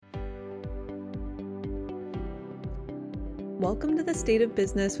Welcome to the State of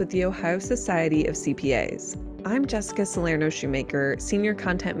Business with the Ohio Society of CPAs. I'm Jessica Salerno-Shoemaker, Senior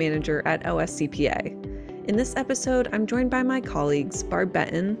Content Manager at OSCPA. In this episode, I'm joined by my colleagues Barb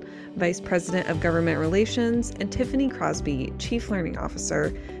Benton, Vice President of Government Relations, and Tiffany Crosby, Chief Learning Officer,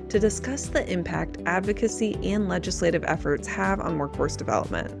 to discuss the impact advocacy and legislative efforts have on workforce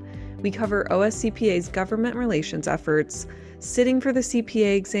development. We cover OSCPA's government relations efforts, sitting for the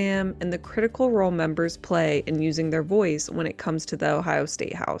CPA exam, and the critical role members play in using their voice when it comes to the Ohio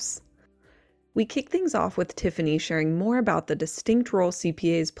State House. We kick things off with Tiffany sharing more about the distinct role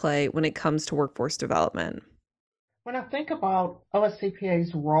CPAs play when it comes to workforce development. When I think about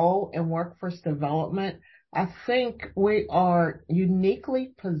OSCPA's role in workforce development, I think we are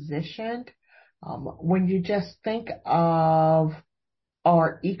uniquely positioned when you just think of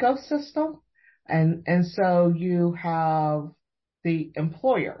our ecosystem. And so you have the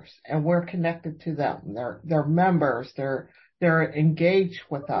employers, and we're connected to them. They're members. They're engaged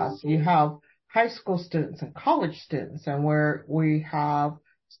with us. You have high school students and college students, and where we have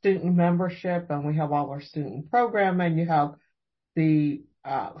student membership and we have all our student programming. You have the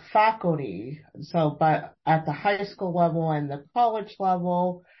faculty. So, but at the high school level and the college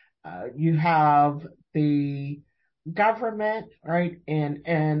level, you have the government, right,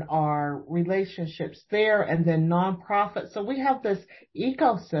 and our relationships there, and then nonprofits. So we have this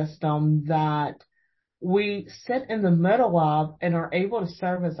ecosystem that we sit in the middle of and are able to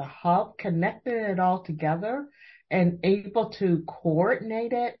serve as a hub, connecting it all together and able to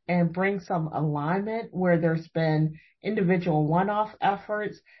coordinate it and bring some alignment where there's been individual one-off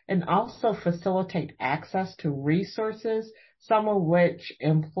efforts, and also facilitate access to resources, some of which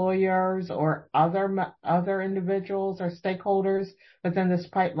employers or other individuals or stakeholders within this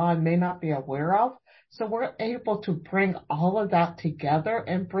pipeline may not be aware of. So we're able to bring all of that together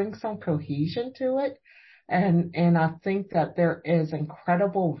and bring some cohesion to it. And I think that there is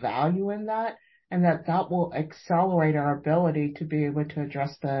incredible value in that, and that will accelerate our ability to be able to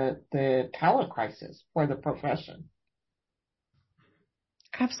address the talent crisis for the profession.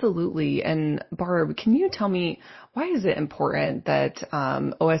 Absolutely. And Barb, can you tell me, why is it important that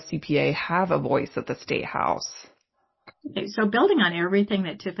OSCPA have a voice at the State House? Okay, so building on everything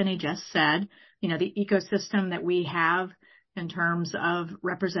that Tiffany just said, the ecosystem that we have in terms of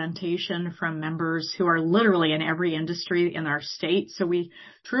representation from members who are literally in every industry in our state. So we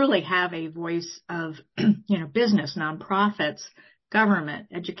truly have a voice of, business, nonprofits, government,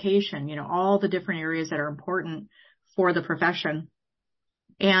 education, all the different areas that are important for the profession.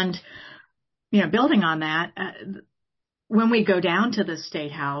 And, building on that, when we go down to the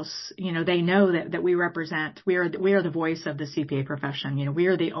State House, they know that we are the voice of the CPA profession. We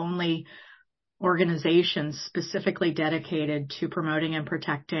are the only organization specifically dedicated to promoting and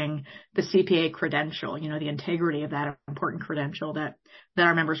protecting the CPA credential, the integrity of that important credential that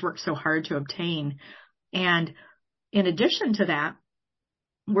our members work so hard to obtain. And in addition to that,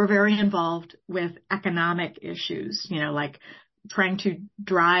 we're very involved with economic issues, like trying to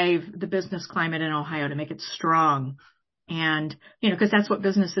drive the business climate in Ohio to make it strong. And, because that's what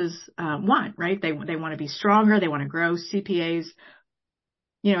businesses want, right? They want to be stronger. They want to grow. CPAs,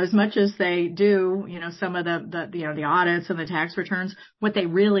 as much as they do, some of the audits and the tax returns, what they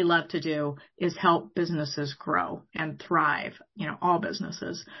really love to do is help businesses grow and thrive, all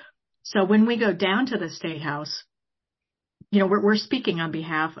businesses. So when we go down to the State House, we're speaking on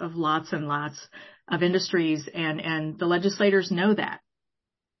behalf of lots and lots of industries, and the legislators know that.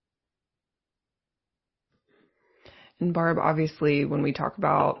 And Barb, obviously, when we talk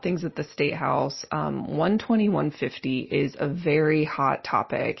about things at the State House, 120/150 is a very hot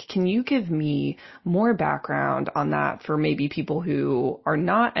topic. Can you give me more background on that for maybe people who are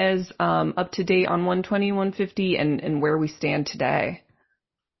not as up to date on 120/150 and where we stand today?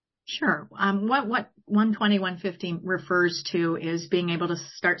 Sure. What 120/150 refers to is being able to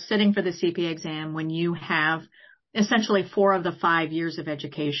start sitting for the CPA exam when you have essentially 4 of the 5 years of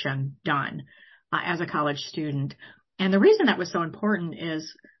education done as a college student. And the reason that was so important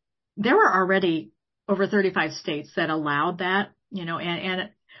is there were already over 35 states that allowed that, and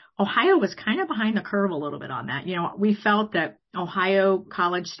Ohio was kind of behind the curve a little bit on that. We felt that Ohio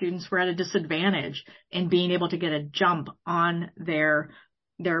college students were at a disadvantage in being able to get a jump on their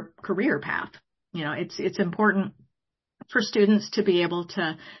career path. It's important for students to be able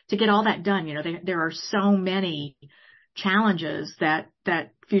to get all that done. There are so many challenges that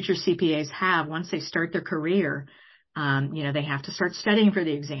future CPAs have once they start their career. They have to start studying for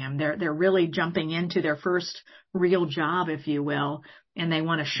the exam. They're really jumping into their first real job, if you will, and they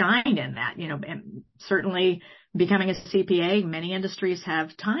want to shine in that, and certainly becoming a CPA, many industries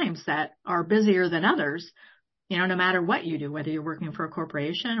have times that are busier than others. no matter what you do, whether you're working for a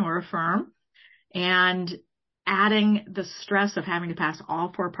corporation or a firm. And adding the stress of having to pass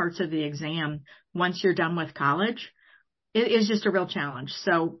all 4 parts of the exam once you're done with college, it is just a real challenge.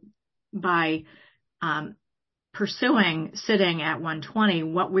 So by pursuing sitting at 120,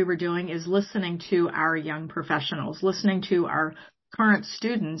 what we were doing is listening to our young professionals, listening to our current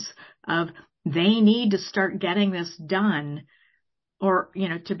students of they need to start getting this done or,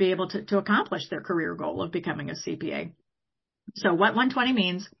 to be able to accomplish their career goal of becoming a CPA. So what 120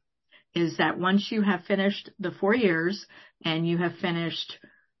 means is that once you have finished the 4 years and you have finished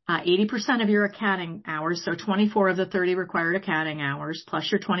 80% of your accounting hours, so 24 of the 30 required accounting hours,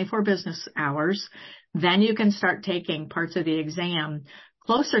 plus your 24 business hours, then you can start taking parts of the exam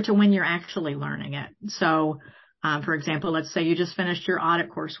closer to when you're actually learning it. So, for example, let's say you just finished your audit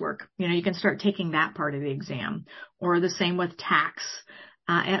coursework. You can start taking that part of the exam, or the same with tax.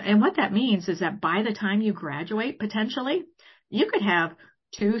 And what that means is that by the time you graduate, potentially, you could have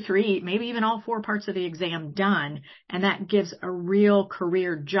 2, 3, maybe even all 4 parts of the exam done. And that gives a real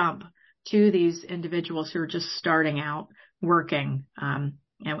career jump to these individuals who are just starting out working and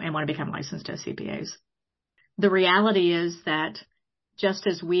want to become licensed as CPAs. The reality is that just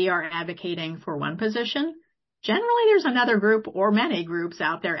as we are advocating for one position, generally there's another group or many groups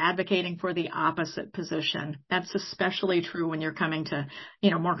out there advocating for the opposite position. That's especially true when you're coming to,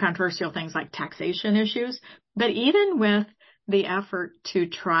 more controversial things like taxation issues. But even with the effort to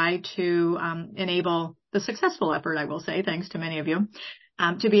try to enable the successful effort, I will say, thanks to many of you,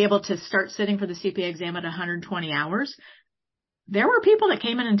 to be able to start sitting for the CPA exam at 120 hours. There were people that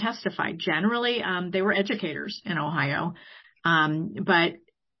came in and testified. Generally, they were educators in Ohio. But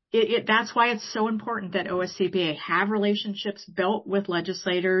that's why it's so important that OSCPA have relationships built with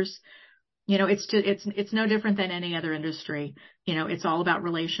legislators. It's no different than any other industry. It's all about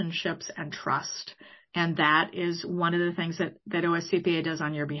relationships and trust. And that is one of the things that OSCPA does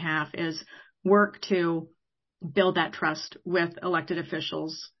on your behalf is work to build that trust with elected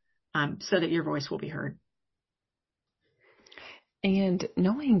officials so that your voice will be heard. And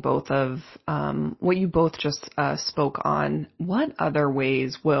knowing both of what you both just spoke on, what other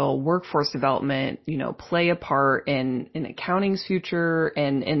ways will workforce development, play a part in accounting's future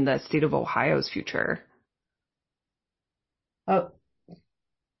and in the state of Ohio's future?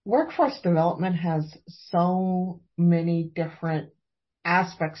 Workforce development has so many different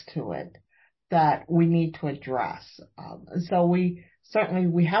aspects to it that we need to address. So we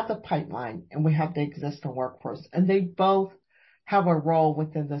have the pipeline and we have the existing workforce, and they both have a role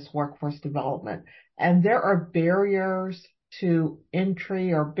within this workforce development. And there are barriers to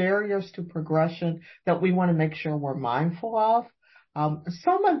entry or barriers to progression that we want to make sure we're mindful of.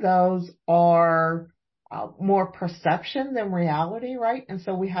 Some of those are more perception than reality, right? And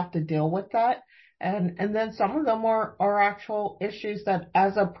so we have to deal with that. And then some of them are actual issues that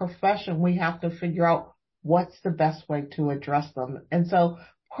as a profession, we have to figure out what's the best way to address them. And so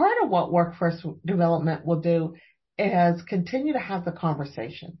part of what workforce development will do is continue to have the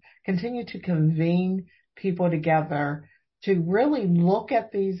conversation, continue to convene people together to really look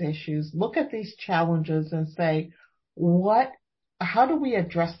at these issues, look at these challenges and say, how do we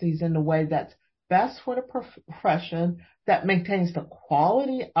address these in a way that's best for the profession, that maintains the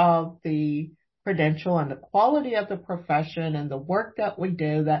quality of the credential and the quality of the profession and the work that we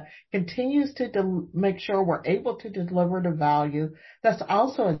do, that continues to make sure we're able to deliver the value, that's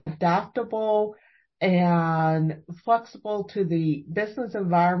also adaptable and flexible to the business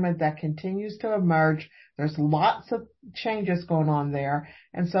environment that continues to emerge. There's lots of changes going on there.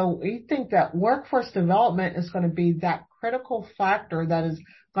 And so we think that workforce development is going to be that critical factor that is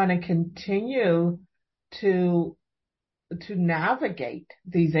going to continue to navigate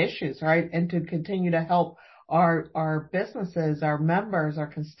these issues, right? And to continue to help our businesses, our members, our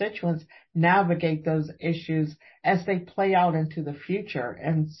constituents navigate those issues as they play out into the future.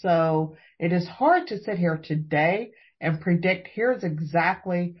 And so it is hard to sit here today and predict here's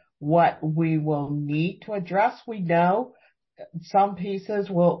exactly what we will need to address. We know some pieces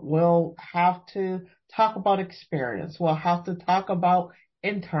we'll have to talk about experience. We'll have to talk about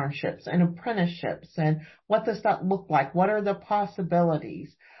internships and apprenticeships and what does that look like? What are the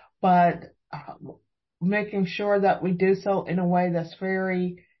possibilities? But making sure that we do so in a way that's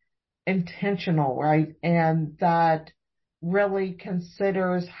very intentional, right? And that really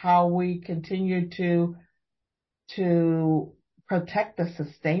considers how we continue to protect the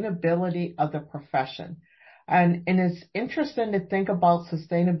sustainability of the profession. And it's interesting to think about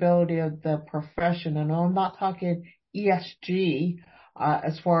sustainability of the profession. And I'm not talking ESG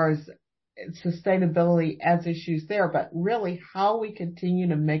as far as sustainability as issues there, but really how we continue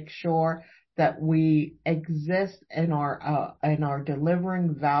to make sure that we exist and are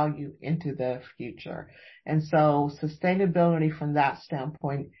delivering value into the future. And so sustainability from that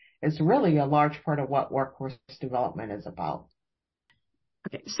standpoint is really a large part of what workforce development is about.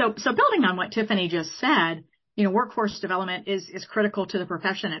 Okay. So building on what Tiffany just said, workforce development is critical to the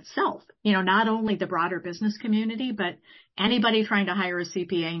profession itself. Not only the broader business community, but anybody trying to hire a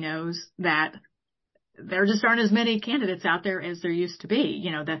CPA knows that there just aren't as many candidates out there as there used to be.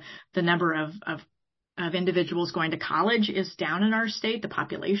 The number of individuals going to college is down in our state. The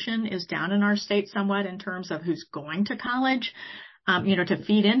population is down in our state somewhat in terms of who's going to college, to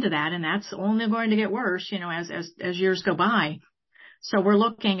feed into that. And that's only going to get worse, as years go by. So we're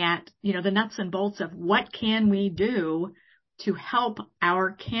looking at, the nuts and bolts of what can we do to help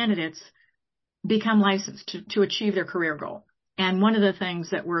our candidates become licensed to achieve their career goal. And one of the things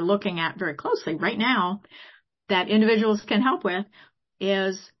that we're looking at very closely right now that individuals can help with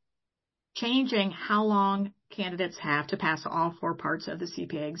is changing how long candidates have to pass all 4 parts of the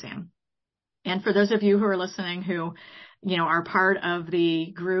CPA exam. And for those of you who are listening who, are part of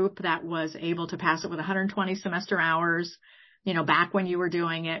the group that was able to pass it with 120 semester hours, back when you were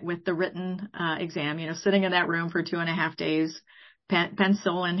doing it with the written exam, sitting in that room for 2.5 days,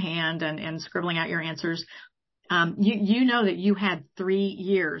 pencil in hand and scribbling out your answers, you know that you had 3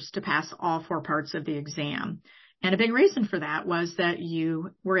 years to pass all 4 parts of the exam. And a big reason for that was that you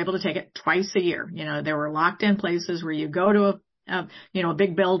were able to take it twice a year. There were locked in places where you go to a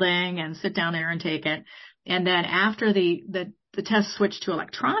big building and sit down there and take it. And then after the test switched to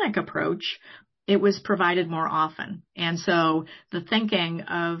electronic approach, it was provided more often. And so the thinking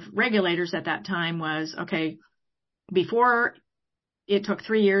of regulators at that time was, okay, before it took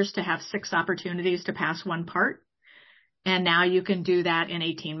 3 years to have 6 opportunities to pass 1 part. And now you can do that in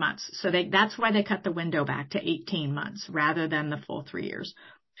 18 months. So that's why they cut the window back to 18 months rather than the full 3 years.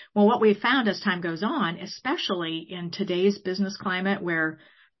 Well, what we found as time goes on, especially in today's business climate where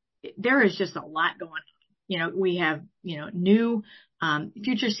there is just a lot going on. We have, new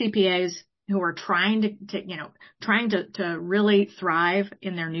future CPAs who are trying to really thrive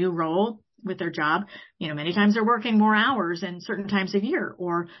in their new role with their job. Many times they're working more hours in certain times of year,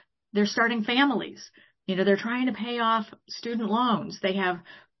 or they're starting families. They're trying to pay off student loans. They have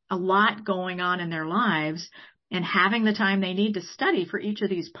a lot going on in their lives, and having the time they need to study for each of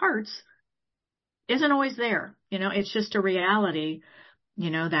these parts isn't always there. It's just a reality,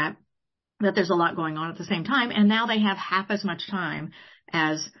 that there's a lot going on at the same time. And now they have half as much time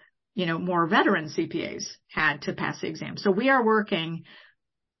as, more veteran CPAs had to pass the exam. So we are working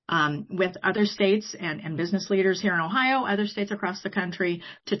with other states and business leaders here in Ohio, other states across the country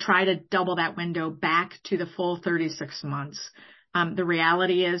to try to double that window back to the full 36 months. The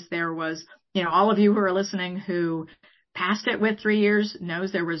reality is there was, all of you who are listening who passed it with 3 years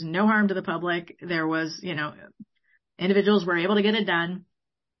knows there was no harm to the public. There was, individuals were able to get it done.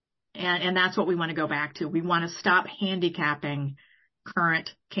 And that's what we want to go back to. We want to stop handicapping current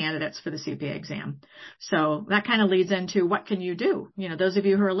candidates for the CPA exam. So that kind of leads into what can you do? Those of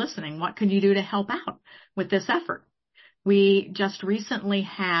you who are listening, what can you do to help out with this effort? We just recently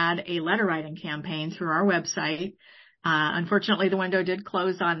had a letter writing campaign through our website. Unfortunately, the window did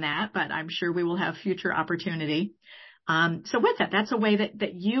close on that, but I'm sure we will have future opportunity. So with that, that's a way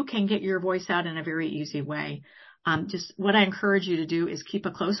that you can get your voice out in a very easy way. Just what I encourage you to do is keep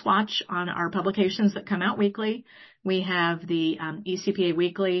a close watch on our publications that come out weekly. We have the eCPA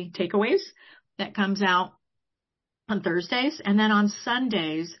Weekly Takeaways that comes out on Thursdays. And then on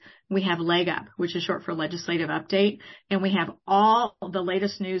Sundays, we have Leg Up, which is short for Legislative Update. And we have all the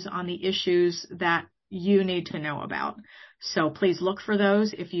latest news on the issues that you need to know about. So please look for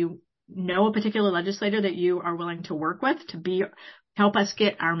those. If you know a particular legislator that you are willing to work with help us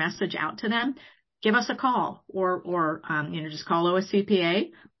get our message out to them, give us a call or just call OSCPA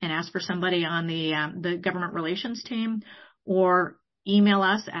and ask for somebody on the government relations team, or email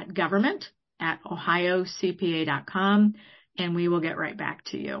us at government@ohiocpa.com, and we will get right back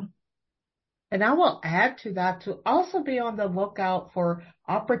to you. And I will add to that to also be on the lookout for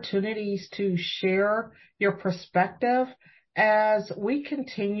opportunities to share your perspective as we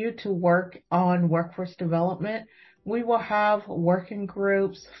continue to work on workforce development. We will have working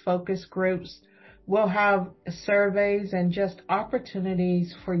groups, focus groups. We'll have surveys and just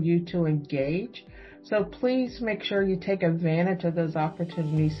opportunities for you to engage. So please make sure you take advantage of those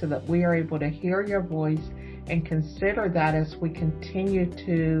opportunities so that we are able to hear your voice and consider that as we continue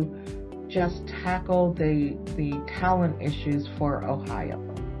to just tackle the talent issues for Ohio.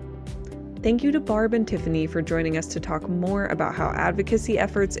 Thank you to Barb and Tiffany for joining us to talk more about how advocacy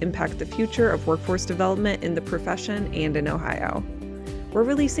efforts impact the future of workforce development in the profession and in Ohio. We're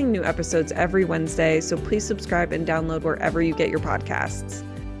releasing new episodes every Wednesday, so please subscribe and download wherever you get your podcasts.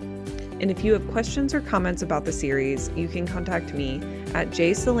 And if you have questions or comments about the series, you can contact me at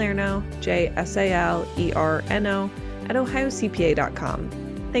jsalerno, JSALERNO, at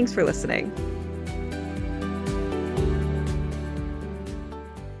ohiocpa.com. Thanks for listening.